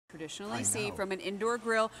traditionally see from an indoor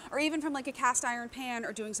grill or even from like a cast iron pan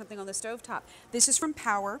or doing something on the stovetop. This is from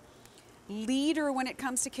Power, leader when it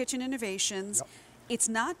comes to kitchen innovations. It's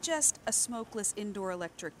not just a smokeless indoor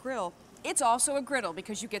electric grill, it's also a griddle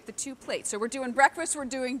because you get the 2 plates. So we're doing breakfast, we're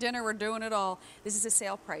doing dinner, we're doing it all. This is a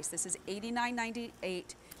sale price. This is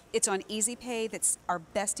 $89.98. It's on Easy Pay. That's our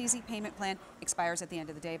best easy payment plan. Expires at the end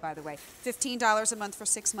of the day, by the way. $15 a month for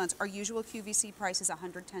 6 months. Our usual QVC price is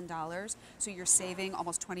 $110, so you're saving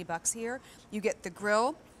almost 20 bucks here. You get the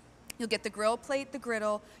grill. You'll get the grill plate, the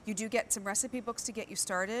griddle. You do get some recipe books to get you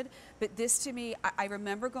started. But this, to me, I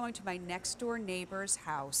remember going to my next door neighbor's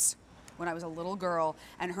house when I was a little girl,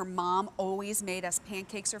 and her mom always made us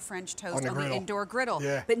pancakes or French toast on the indoor griddle.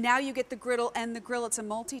 But now you get the griddle and the grill. It's a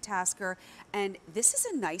multitasker, and this is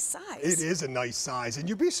a nice size. It is a nice size, and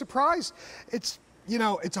you'd be surprised. It's, you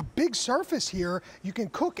know, it's a big surface here. You can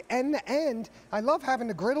cook end to end. I love having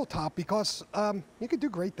the griddle top because you can do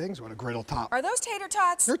great things with a griddle top. Are those tater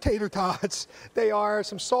tots? They're tater tots. They are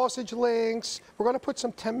some sausage links. We're going to put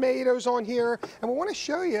some tomatoes on here, and we want to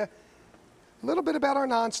show you a little bit about our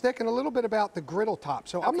nonstick and a little bit about the griddle top.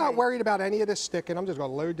 So I'm not worried about any of this sticking. I'm just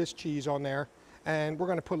going to load this cheese on there, and we're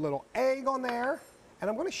going to put a little egg on there, and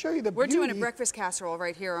I'm going to show you the beauty. We're doing a breakfast casserole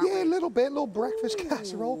right here, aren't we? Yeah, a little bit, a little breakfast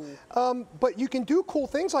casserole. But you can do cool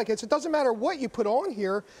things like this. It doesn't matter what you put on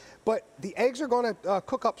here, but the eggs are going to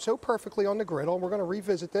cook up so perfectly on the griddle, and we're going to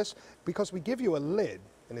revisit this because we give you a lid.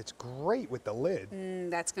 And it's great with the lid.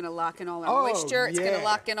 That's going to lock in all our moisture. It's going to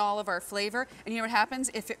lock in all of our flavor. And you know what happens?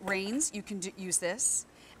 If it rains, you can use this.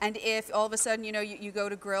 And if all of a sudden, you know, you go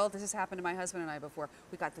to grill, this has happened to my husband and I before.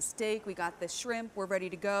 We got the steak, we got the shrimp, we're ready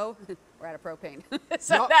to go. We're out of propane.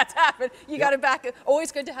 So that's happened. You got to back it.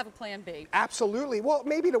 Always good to have a plan B. Absolutely. Well,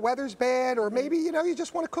 maybe the weather's bad, or maybe, you know, you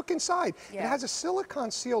just want to cook inside. It has a silicone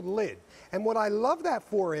sealed lid. And what I love that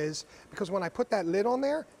for is, because when I put that lid on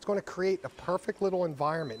there, it's going to create a perfect little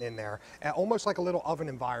environment in there, almost like a little oven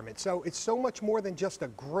environment. So it's so much more than just a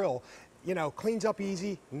grill. You know, cleans up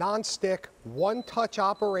easy, non-stick, one-touch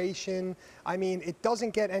operation. I mean, it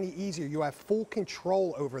doesn't get any easier. You have full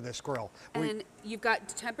control over this grill. And you've got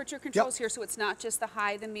temperature controls here, so it's not just the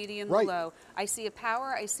high, the medium, the low. I see a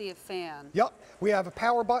power, I see a fan. We have a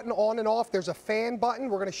power button on and off. There's a fan button.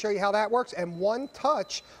 We're going to show you how that works. And one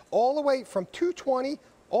touch all the way from 220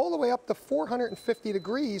 all the way up to 450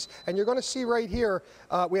 degrees, and you're going to see right here,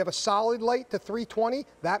 we have a solid light to 320.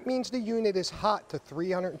 That means the unit is hot to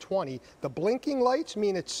 320. The blinking lights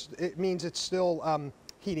mean it means it's still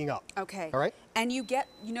heating up. Okay. All right. And you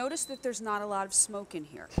notice that there's not a lot of smoke in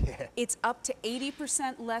here. It's up to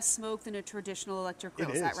 80% less smoke than a traditional electric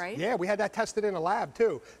grill. Is that right? Yeah, we had that tested in a lab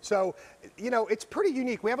too. So, you know, it's pretty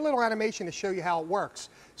unique. We have a little animation to show you how it works.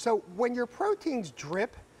 So when your proteins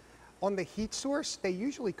drip on the heat source, they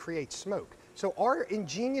usually create smoke. So our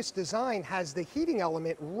ingenious design has the heating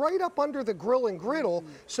element right up under the grill and griddle,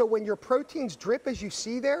 so when your proteins drip, as you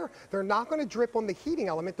see there, they're not going to drip on the heating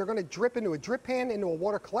element. They're going to drip into a drip pan, into a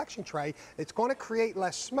water collection tray. It's going to create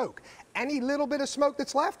less smoke. Any little bit of smoke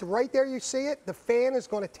that's left, right there you see it, the fan is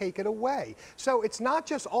going to take it away. So it's not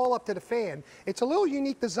just all up to the fan. It's a little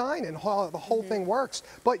unique design in how the whole thing works,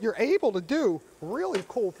 but you're able to do really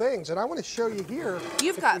cool things. And I want to show you here.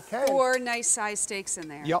 You've got 4 nice size steaks in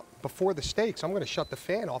there. Yep, before the steaks, I'm going to shut the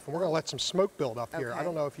fan off and we're going to let some smoke build up here. I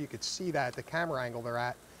don't know if you could see that at the camera angle they're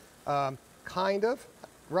at. Kind of.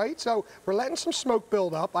 Right? So we're letting some smoke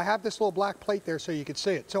build up. I have this little black plate there so you can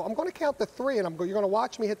see it. So I'm going to count to 3 and you're going to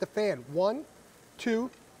watch me hit the fan. 1, 2,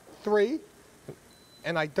 3.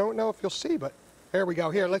 And I don't know if you'll see, but there we go.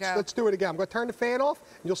 Here, let's do it again. I'm going to turn the fan off and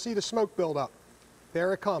you'll see the smoke build up.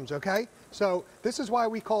 There it comes, okay? So this is why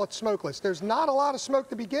we call it smokeless. There's not a lot of smoke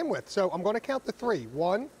to begin with. So I'm going to count to 3.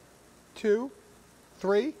 1, 2,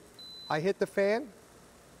 3. I hit the fan.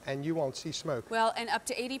 And you won't see smoke. Well, and up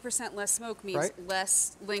to 80% less smoke means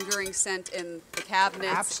less lingering scent in the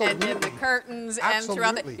cabinets and in the curtains and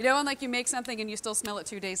throughout the, you know, when like you make something and you still smell it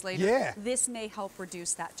 2 days later? Yeah. This may help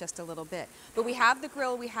reduce that just a little bit. But we have the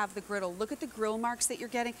grill, we have the griddle. Look at the grill marks that you're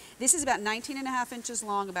getting. This is about 19.5 inches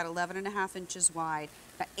long, about 11.5 inches wide,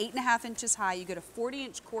 about 8.5 inches high. You get a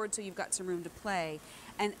 40-inch cord so you've got some room to play.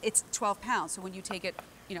 And it's 12 pounds. So when you take it,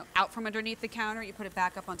 you know, out from underneath the counter, you put it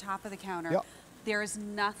back up on top of the counter. There is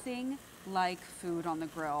nothing like food on the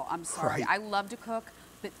grill. I'm sorry. I love to cook,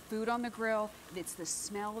 but food on the grill, it's the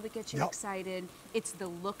smell that gets you excited. It's the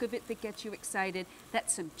look of it that gets you excited.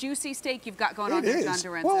 That's some juicy steak you've got going on there, John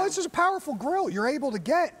Dorenzo. Well, this is a powerful grill. You're able to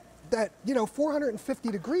get that, you know, 450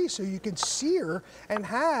 degrees so you can sear and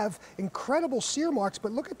have incredible sear marks.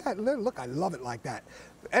 But look at that. Look, I love it like that.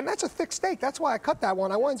 And that's a thick steak. That's why I cut that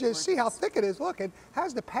one. I wanted you to see how thick it is. Look, it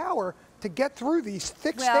has the power to get through these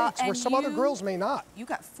thick Well, steaks where some other grills may not. You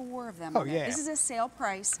got 4 of them. Oh, yeah. This is a sale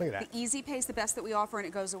price. Look at that. The easy pay is the best that we offer, and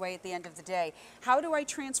it goes away at the end of the day. How do I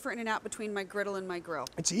transfer in and out between my griddle and my grill?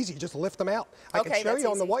 It's easy. Just lift them out. I can Okay, show that's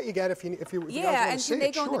you on the easy. what you get if you guys want Yeah, to and see can they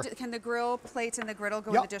it. go Sure. can the grill plates and the griddle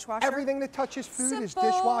go in Yep. the dishwasher? Everything that touches food is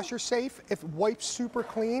Simple. dishwasher safe. If wipes super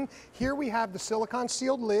clean. Here we have the silicone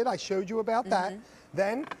sealed lid. I showed you about that.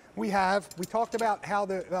 Then we talked about how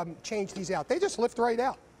to change these out. They just lift right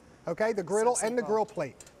out. Okay, the griddle and the grill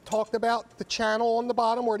plate. Talked about the channel on the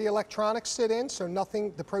bottom where the electronics sit in, so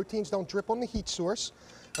the proteins don't drip on the heat source.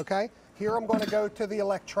 Okay, here I'm going to go to the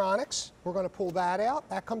electronics. We're going to pull that out.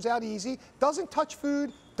 That comes out easy. Doesn't touch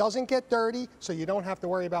food, doesn't get dirty, so you don't have to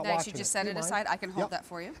worry about washing it. You just set it aside. I can hold that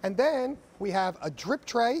for you. And then we have a drip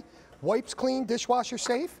tray, wipes clean, dishwasher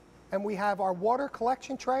safe, and we have our water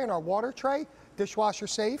collection tray and our water tray, dishwasher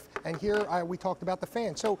safe, and here we talked about the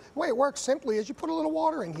fan. So the way it works simply is you put a little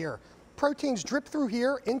water in here. Proteins drip through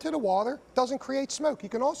here into the water, doesn't create smoke. You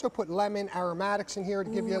can also put lemon aromatics in here to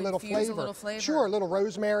give you a little flavor. A little flavor. Sure, a little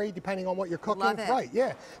rosemary, depending on what you're cooking. Love it. Right,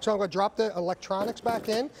 yeah. So I'm going to drop the electronics back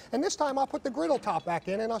in, and this time I'll put the griddle top back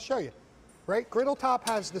in, and I'll show you. Right, griddle top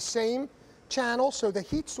has the same channel, so the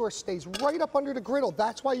heat source stays right up under the griddle.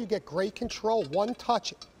 That's why you get great control. One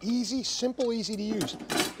touch, easy, simple, easy to use.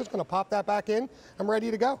 Just going to pop that back in. I'm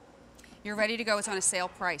ready to go. You're ready to go. It's on a sale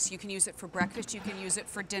price. You can use it for breakfast. You can use it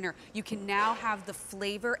for dinner. You can now have the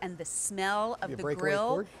flavor and the smell of the grill,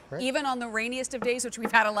 board, right? even on the rainiest of days, which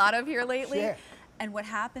we've had a lot of here lately. Yeah. And what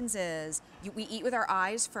happens is we eat with our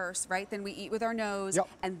eyes first, right? Then we eat with our nose,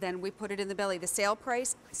 and then we put it in the belly. The sale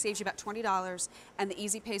price saves you about $20, and the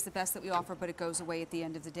easy pay is the best that we offer, but it goes away at the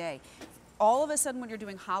end of the day. All of a sudden, when you're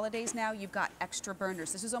doing holidays now, you've got extra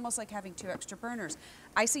burners. This is almost like having 2 extra burners.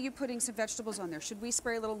 I see you putting some vegetables on there. Should we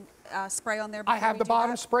spray a little spray on there? I have the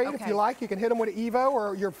bottom sprayed. If you like, you can hit them with an Evo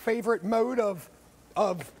or your favorite mode of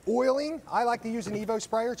oiling. I like to use an Evo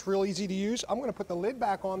sprayer. It's real easy to use. I'm going to put the lid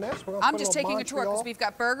back on this. I'm just taking a tour because we've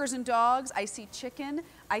got burgers and dogs. I see chicken.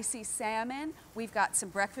 I see salmon. We've got some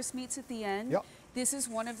breakfast meats at the end. Yep. This is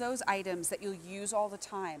one of those items that you'll use all the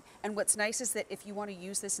time. And what's nice is that if you want to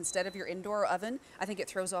use this instead of your indoor oven, I think it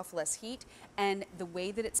throws off less heat. And the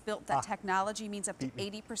way that it's built, that technology means up to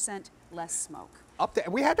 80% less smoke.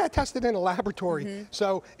 We had that tested in a laboratory,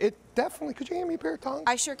 so it definitely, could you hand me a pair of tongs?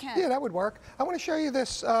 I sure can. Yeah, that would work. I want to show you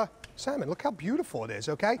this salmon. Look how beautiful it is,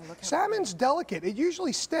 okay? Salmon's delicate. It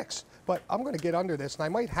usually sticks, but I'm going to get under this, and I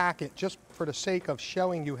might hack it just for the sake of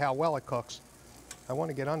showing you how well it cooks. I want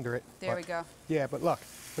to get under it. There we go. Yeah, but look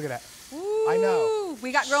at that. Ooh, I know.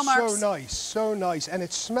 We got grill marks. So nice, and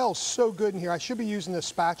it smells so good in here. I should be using a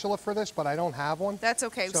spatula for this, but I don't have one. That's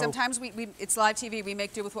okay. So, sometimes it's live TV. We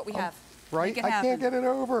make do with what we have. Right? I can't get it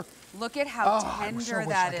over. Look at how tender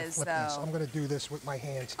that is, though. I'm going to do this with my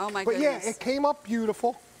hands. Oh, my goodness. But yeah, it came up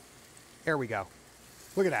beautiful. There we go.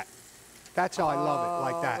 Look at that. That's how I love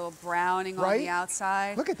it, like that. A little browning on the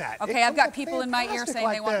outside. Look at that. Okay, I've got people in my ear saying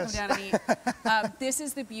like they want to come down and eat. This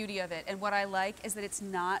is the beauty of it. And what I like is that it's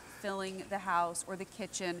not filling the house or the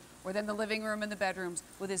kitchen or then the living room and the bedrooms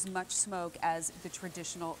with as much smoke as the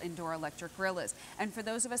traditional indoor electric grill is. And for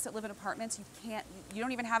those of us that live in apartments, you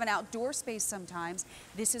don't even have an outdoor space sometimes.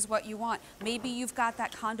 This is what you want. Maybe you've got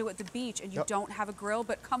that condo at the beach and you don't have a grill,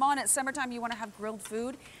 but come on, it's summertime, you want to have grilled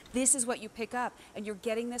food. This is what you pick up, and you're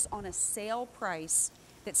getting this on a sale price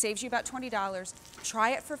that saves you about $20. Try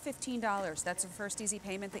it for $15. That's the first easy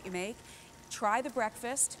payment that you make. Try the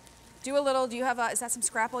breakfast. Do a little, is that some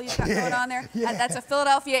scrapple you've got going on there? Yeah. That's a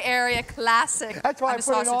Philadelphia area classic. That's why I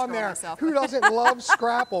put it on there. Who doesn't love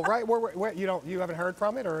scrapple, right? You haven't heard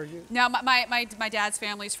from it, or you? No, my dad's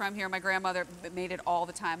family's from here. My grandmother made it all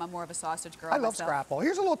the time. I'm more of a sausage girl. I love scrapple.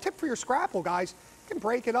 Here's a little tip for your scrapple, guys. You can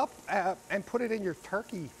break it up and put it in your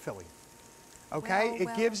turkey filling. Okay, it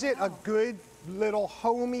gives it a good little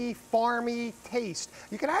homey, farmy taste.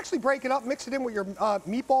 You can actually break it up, mix it in with your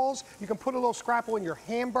meatballs. You can put a little scrapple in your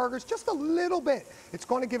hamburgers, just a little bit. It's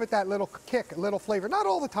going to give it that little kick, a little flavor. Not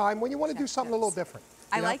all the time, when you want to do something a little different.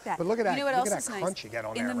 I like that. But look at that, you know what else is crunch nice? you get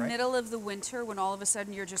on in there, the right? middle of the winter, when all of a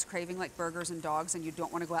sudden you're just craving like burgers and dogs and you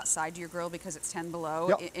don't want to go outside to your grill because it's 10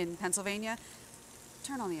 below in Pennsylvania,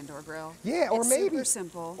 turn on the indoor grill. Yeah, or it's maybe super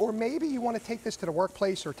simple. Or maybe you want to take this to the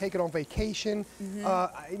workplace or take it on vacation.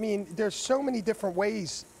 I mean, there's so many different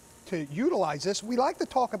ways to utilize this. We like to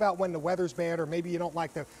talk about when the weather's bad or maybe you don't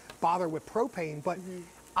like to bother with propane, but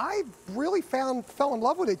I really fell in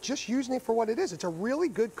love with it just using it for what it is. It's a really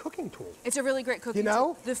good cooking tool. It's a really great cooking You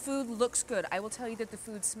know? tool. The food looks good. I will tell you that the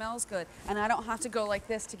food smells good, and I don't have to go like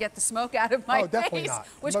this to get the smoke out of my definitely face, not.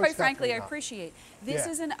 which Most quite frankly I definitely not. appreciate. This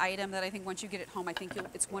Yeah. is an item that I think once you get it home, I think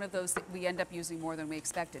it's one of those that we end up using more than we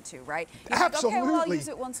expected to, right? You think, okay, well, I'll Absolutely. use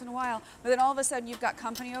it once in a while, but then all of a sudden you've got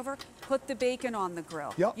company over, put the bacon on the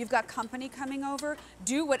grill. Yep. You've got company coming over,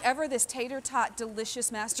 do whatever this tater tot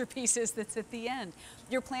delicious masterpiece is that's at the end.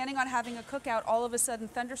 You're planning on having a cookout, all of a sudden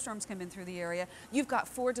thunderstorms come in through the area. You've got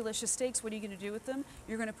 4 delicious steaks. What are you going to do with them?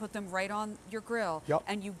 You're going to put them right on your grill. Yep.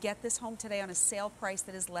 And you get this home today on a sale price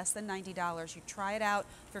that is less than $90. You try it out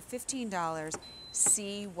for $15.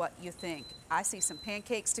 See what you think. I see some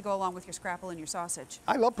pancakes to go along with your scrapple and your sausage.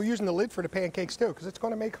 I love using the lid for the pancakes too, because it's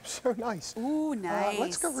going to make them so nice. Ooh, nice.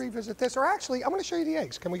 Let's go revisit this. Or actually, I'm going to show you the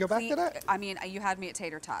eggs. Can we go back to that? I mean, you had me at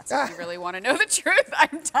tater tots. If you really want to know the truth,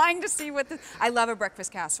 I'm dying to see what this. I love a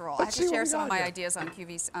breakfast casserole. I have to share some of my ideas on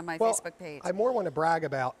QVC on my Facebook page. I more want to brag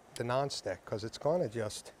about the nonstick because it's going to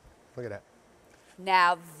just, look at that.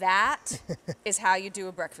 Now that is how you do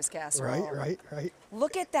a breakfast casserole. Right.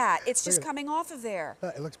 Look at that. It's just at it. coming off of there.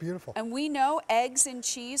 It looks beautiful. And we know eggs and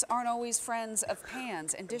cheese aren't always friends of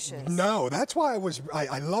pans and dishes. No, that's why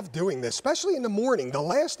I love doing this, especially in the morning. The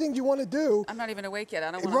last thing you want to do. I'm not even awake yet.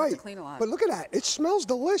 I don't want to have to clean a lot. But look at that. It smells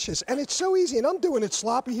delicious, and it's so easy. And I'm doing it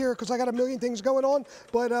sloppy here because I got a million things going on.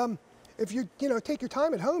 But if you take your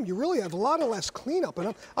time at home, you really have a lot of less cleanup.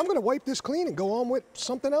 And I'm going to wipe this clean and go on with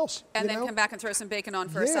something else. And then come back and throw some bacon on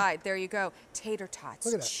for a side. There you go. Tater tots,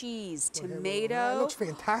 Look at that. cheese, That tomato. looks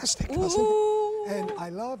fantastic, doesn't it? And I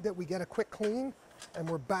love that we get a quick clean and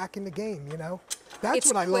we're back in the game, you know? That's It's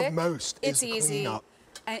what I quick, love most is it's the easy, cleanup.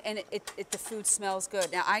 and the food smells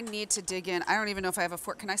good. Now I need to dig in. I don't even know if I have a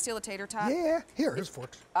fork. Can I steal a tater tot? Yeah, here's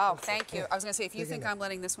forks. Oh, thank you. Yeah. I was going to say, if you Dig in think there. I'm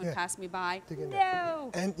letting this one Yeah. pass me by, Dig in there.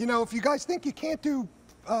 no. And if you guys think you can't do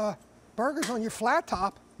burgers on your flat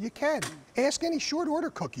top, you can. Ask any short order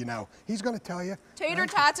cook you know. He's going to tell you. Tater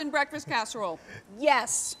tots and breakfast casserole.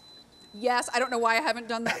 Yes. Yes, I don't know why I haven't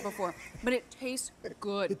done that before, but it tastes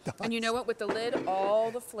good. It does. And you know what? With the lid,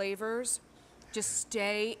 all the flavors just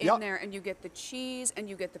stay in there, and you get the cheese, and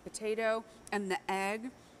you get the potato, and the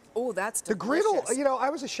egg. Oh, that's The delicious. griddle, I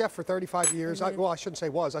was a chef for 35 years. Well, I shouldn't say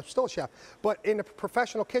was. I'm still a chef. But in the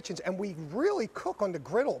professional kitchens, and we really cook on the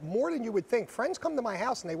griddle more than you would think. Friends come to my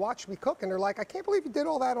house and they watch me cook, and they're like, I can't believe you did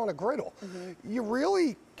all that on a griddle. You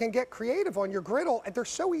really can get creative on your griddle, and they're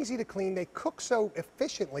so easy to clean. They cook so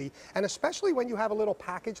efficiently, and especially when you have a little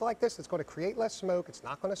package like this, it's going to create less smoke. It's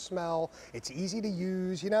not going to smell. It's easy to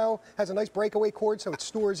use, has a nice breakaway cord, so it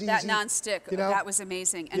stores easy. That nonstick, that was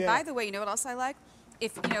amazing. And Yeah. by the way, you know what else I like?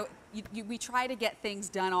 If, we try to get things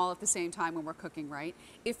done all at the same time when we're cooking, right?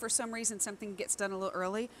 If for some reason something gets done a little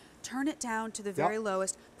early, turn it down to the very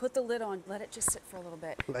lowest, put the lid on, let it just sit for a little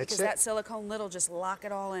bit. Because that silicone lid will just lock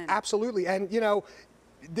it all in. Absolutely, and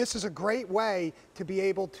this is a great way to be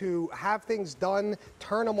able to have things done,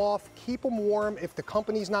 turn them off, keep them warm. If the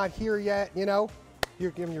company's not here yet, you're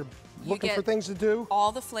looking for things to do.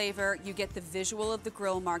 All the flavor, you get the visual of the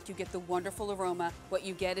grill mark, you get the wonderful aroma. What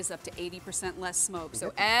you get is up to 80% less smoke.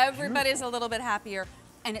 So everybody's a little bit happier,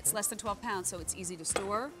 and it's less than 12 pounds, so it's easy to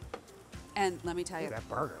store. And let me tell you, that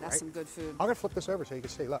burger, that's right? some good food. I'm gonna flip this over so you can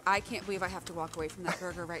see, look. I can't believe I have to walk away from that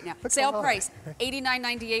burger right now. What's Sale going on? price,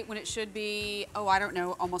 $89.98 when it should be, I don't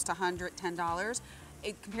know, almost $110.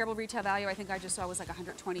 Comparable retail value, I think I just saw was like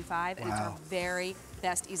 $125, and it's our very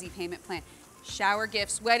best easy payment plan. Shower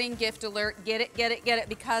gifts, wedding gift alert, get it,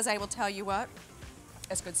 because I will tell you what,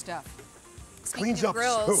 it's good stuff. Speaking Cleans of up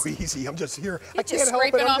grills, so easy. I'm just here. I just can't help it.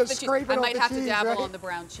 scraping I'm off just the cheese. scraping I off might the have cheese, to dabble right? on the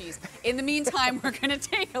brown cheese. In the meantime, we're going to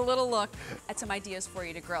take a little look at some ideas for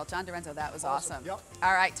you to grill. John DiRenzo, that was awesome. Yep.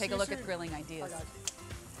 All right, take See a you look at soon. grilling ideas. Bye, guys.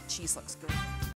 Cheese looks good.